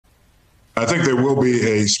I think there will be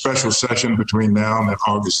a special session between now and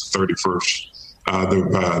August 31st.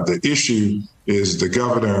 The issue is the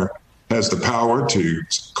governor has the power to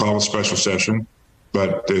call a special session,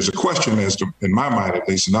 but there's a question as to, in my mind at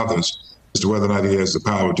least, and others, as to whether or not he has the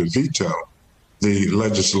power to veto the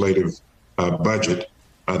legislature's budget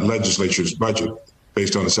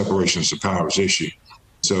based on the separation of powers issue.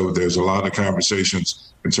 So there's a lot of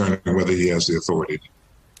conversations concerning whether he has the authority.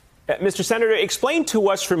 Mr. Senator, explain to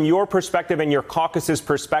us from your perspective and your caucus's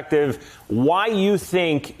perspective why you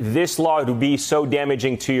think this law would be so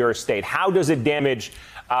damaging to your state. How does it damage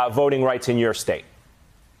voting rights in your state?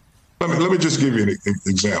 Let me just give you an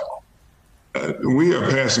example. We are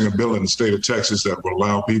passing a bill in the state of Texas that will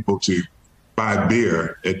allow people to buy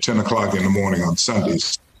beer at 10 o'clock in the morning on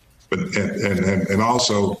Sundays. And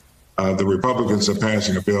also the Republicans are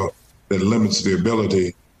passing a bill that limits the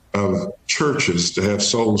ability of churches to have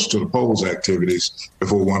souls to the polls activities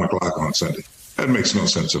before 1 o'clock on Sunday. That makes no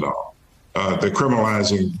sense at all. They're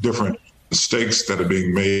criminalizing different mistakes that are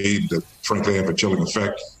being made that frankly have a chilling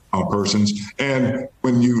effect on persons. And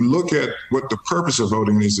when you look at what the purpose of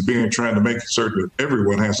voting needs to be and trying to make certain that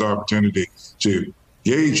everyone has the opportunity to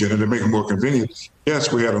engage in it and make it more convenient.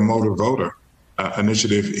 Yes, we had a motor voter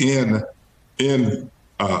initiative in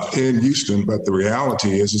Houston, but the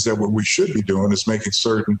reality is that what we should be doing is making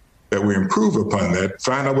certain that we improve upon that,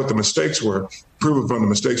 find out what the mistakes were, improve upon the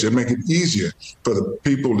mistakes, and make it easier for the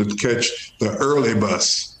people to catch the early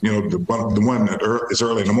bus, the one that is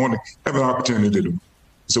early in the morning, have an opportunity to do.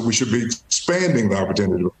 So we should be expanding the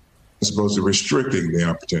opportunity as opposed to restricting the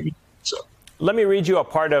opportunity. So. Let me read you a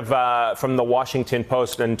part of from the Washington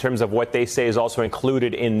Post in terms of what they say is also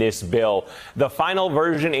included in this bill. The final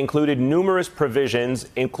version included numerous provisions,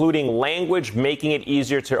 including language making it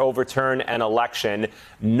easier to overturn an election,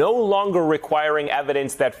 no longer requiring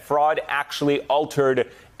evidence that fraud actually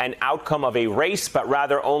altered an outcome of a race, but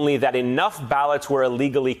rather only that enough ballots were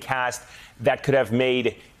illegally cast that could have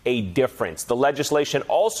made a difference. The legislation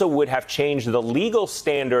also would have changed the legal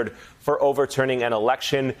standard for overturning an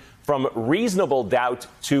election from reasonable doubt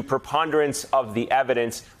to preponderance of the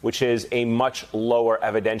evidence, which is a much lower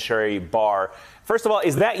evidentiary bar. First of all,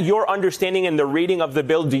 is that your understanding and the reading of the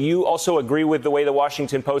bill? Do you also agree with the way the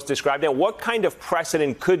Washington Post described it? What kind of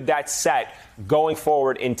precedent could that set going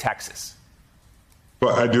forward in Texas?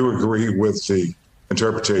 Well, I do agree with the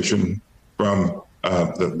interpretation from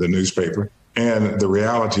the newspaper. And the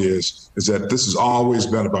reality is that this has always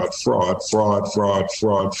been about fraud.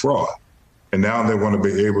 And now they want to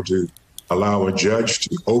be able to allow a judge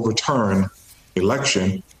to overturn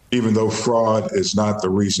election, even though fraud is not the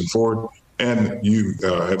reason for it. And you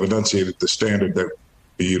have enunciated the standard that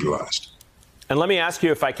we utilized. And let me ask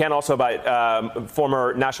you, if I can, also about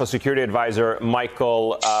former National Security Advisor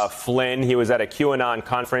Michael Flynn. He was at a QAnon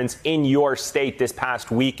conference in your state this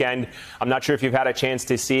past weekend. I'm not sure if you've had a chance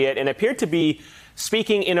to see it, and appeared to be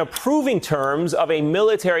speaking in approving terms of a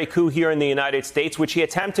military coup here in the United States, which he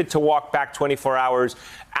attempted to walk back 24 hours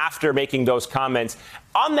after making those comments.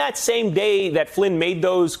 On that same day that Flynn made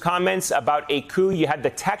those comments about a coup, you had the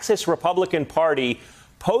Texas Republican Party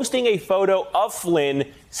posting a photo of Flynn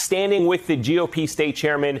standing with the GOP state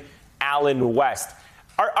chairman, Alan West.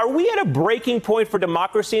 Are we at a breaking point for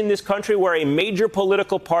democracy in this country where a major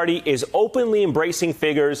political party is openly embracing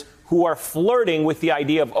figures who are flirting with the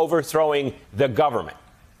idea of overthrowing the government?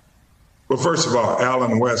 Well, first of all,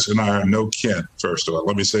 Alan West and I are no kin, first of all.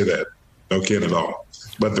 Let me say that. No kin at all.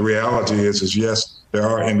 But the reality is yes, there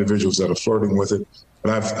are individuals that are flirting with it.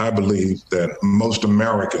 But I believe that most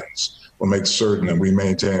Americans will make certain that we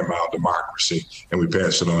maintain our democracy and we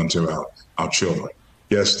pass it on to our children.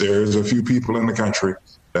 Yes, there's a few people in the country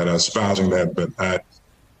that are espousing that, but I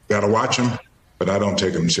got to watch them, but I don't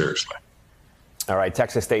take them seriously. All right,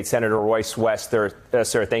 Texas State Senator Royce West,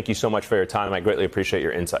 sir, thank you so much for your time. I greatly appreciate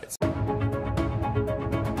your insights.